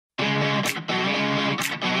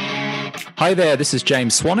Hi there, this is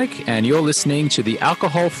James Swanwick, and you're listening to the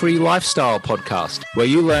Alcohol-Free Lifestyle Podcast, where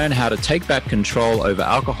you learn how to take back control over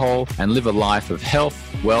alcohol and live a life of health,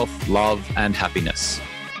 wealth, love, and happiness.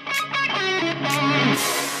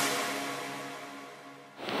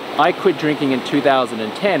 I quit drinking in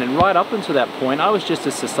 2010, and right up until that point, I was just a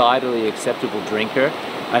societally acceptable drinker.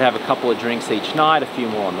 I'd have a couple of drinks each night, a few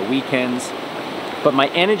more on the weekends, but my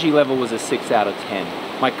energy level was a 6 out of 10.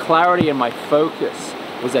 My clarity and my focus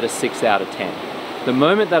was at a 6 out of 10. The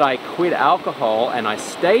moment that I quit alcohol, and I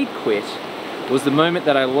stayed quit, was the moment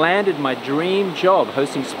that I landed my dream job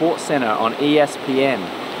hosting SportsCenter on ESPN.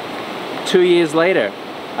 2 years later,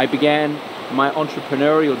 I began my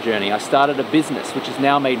entrepreneurial journey. I started a business which has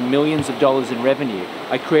now made millions of dollars in revenue.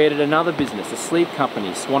 I created another business, a sleep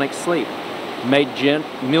company, Swanwick Sleep, made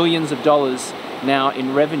millions of dollars now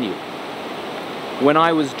in revenue. When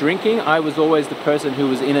I was drinking, I was always the person who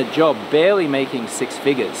was in a job barely making six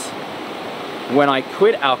figures. When I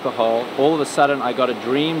quit alcohol, all of a sudden I got a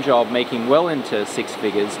dream job making well into six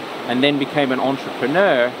figures, and then became an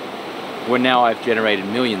entrepreneur where now I've generated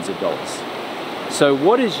millions of dollars. So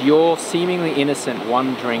what is your seemingly innocent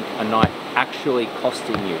one drink a night actually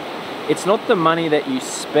costing you? It's not the money that you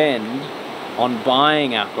spend on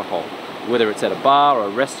buying alcohol, whether it's at a bar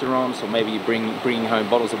or restaurants, or maybe you bringing home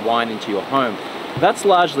bottles of wine into your home. That's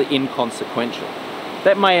largely inconsequential.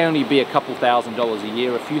 That may only be a couple $1,000s a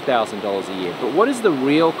year, a few $1,000s a year. But what is the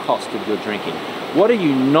real cost of your drinking? What are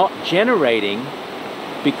you not generating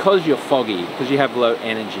because you're foggy, because you have low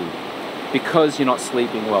energy, because you're not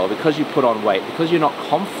sleeping well, because you put on weight, because you're not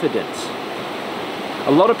confident?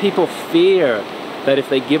 A lot of people fear that if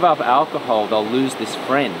they give up alcohol, they'll lose this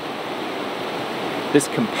friend, this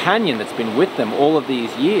companion that's been with them all of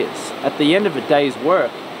these years. At the end of a day's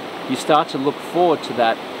work, you start to look forward to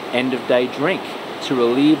that end of day drink to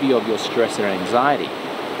relieve you of your stress and anxiety.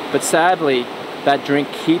 But sadly, that drink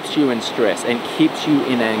keeps you in stress and keeps you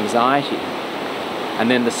in anxiety.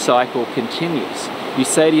 And then the cycle continues. You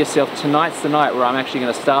say to yourself, tonight's the night where I'm actually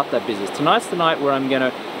going to start that business. Tonight's the night where I'm going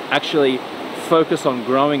to actually focus on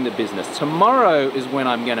growing the business. Tomorrow is when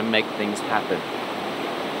I'm going to make things happen.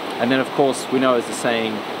 And then, of course, we know as the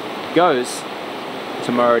saying goes,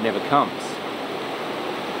 tomorrow never comes.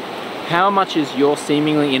 How much is your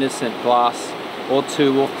seemingly innocent glass or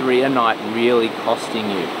two or three a night really costing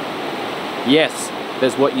you? Yes,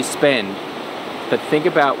 there's what you spend, but think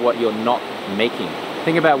about what you're not making.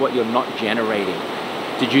 Think about what you're not generating.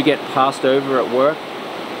 Did you get passed over at work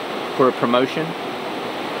for a promotion?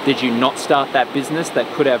 Did you not start that business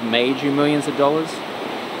that could have made you millions of dollars?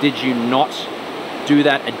 Did you not do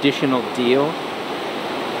that additional deal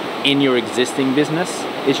in your existing business?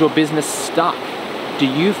 Is your business stuck? Do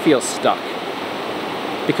you feel stuck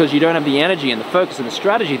because you don't have the energy and the focus and the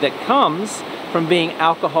strategy that comes from being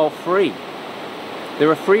alcohol free? There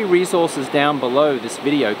are free resources down below this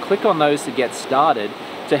video. Click on those to get started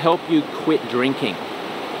to help you quit drinking.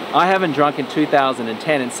 I haven't drunk in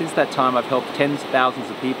 2010, and since that time I've helped tens of thousands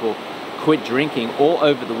of people quit drinking all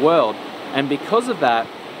over the world. And because of that,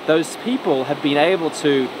 those people have been able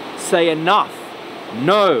to say enough,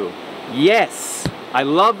 no, yes, I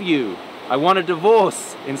love you, I want a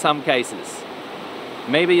divorce in some cases.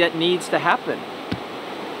 Maybe that needs to happen.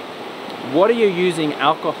 What are you using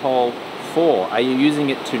alcohol for? Are you using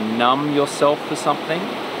it to numb yourself for something?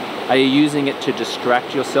 Are you using it to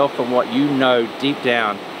distract yourself from what you know deep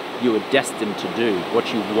down you are destined to do,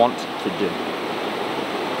 what you want to do?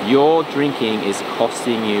 Your drinking is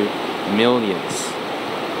costing you millions.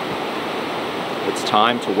 It's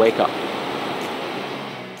time to wake up.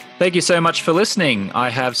 Thank you so much for listening. I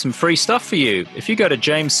have some free stuff for you. If you go to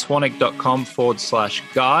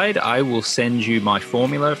jamesswanwick.com/guide, I will send you my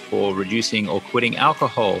formula for reducing or quitting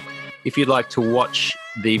alcohol. If you'd like to watch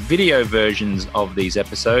the video versions of these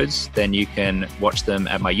episodes, then you can watch them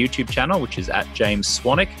at my YouTube channel, which is at James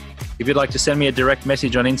Swanwick. If you'd like to send me a direct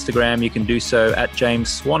message on Instagram, you can do so at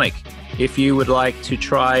James Swanwick. If you would like to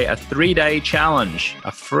try a 3-day challenge,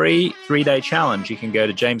 a free 3-day challenge, you can go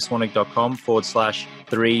to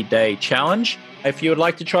jamesswanwick.com/3-day challenge. If you would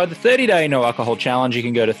like to try the 30-day no alcohol challenge, you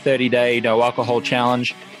can go to 30-day no alcohol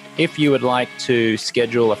challenge. If you would like to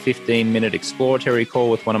schedule a 15-minute exploratory call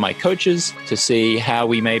with one of my coaches to see how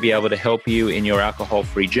we may be able to help you in your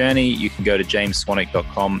alcohol-free journey, you can go to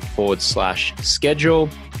jamesswanwick.com/schedule.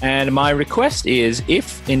 And my request is,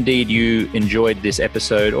 if indeed you enjoyed this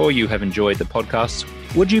episode or you have enjoyed the podcast,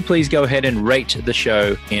 would you please go ahead and rate the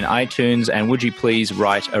show in iTunes, and would you please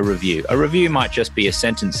write a review? A review might just be a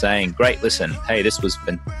sentence saying, great listen, hey, this was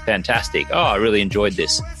fantastic. Oh, I really enjoyed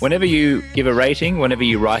this. Whenever you give a rating, whenever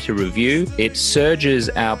you write write a review, it surges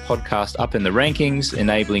our podcast up in the rankings,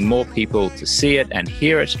 enabling more people to see it and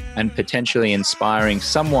hear it, and potentially inspiring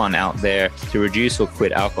someone out there to reduce or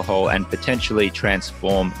quit alcohol and potentially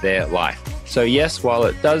transform their life. So yes, while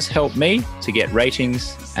it does help me to get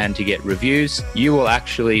ratings and to get reviews, you will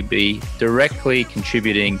actually be directly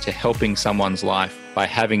contributing to helping someone's life by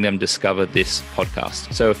having them discover this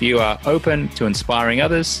podcast. So if you are open to inspiring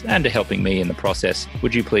others and to helping me in the process,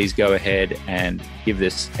 would you please go ahead and give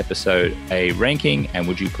this episode a ranking, and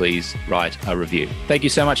would you please write a review? Thank you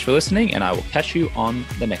so much for listening, and I will catch you on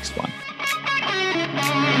the next one.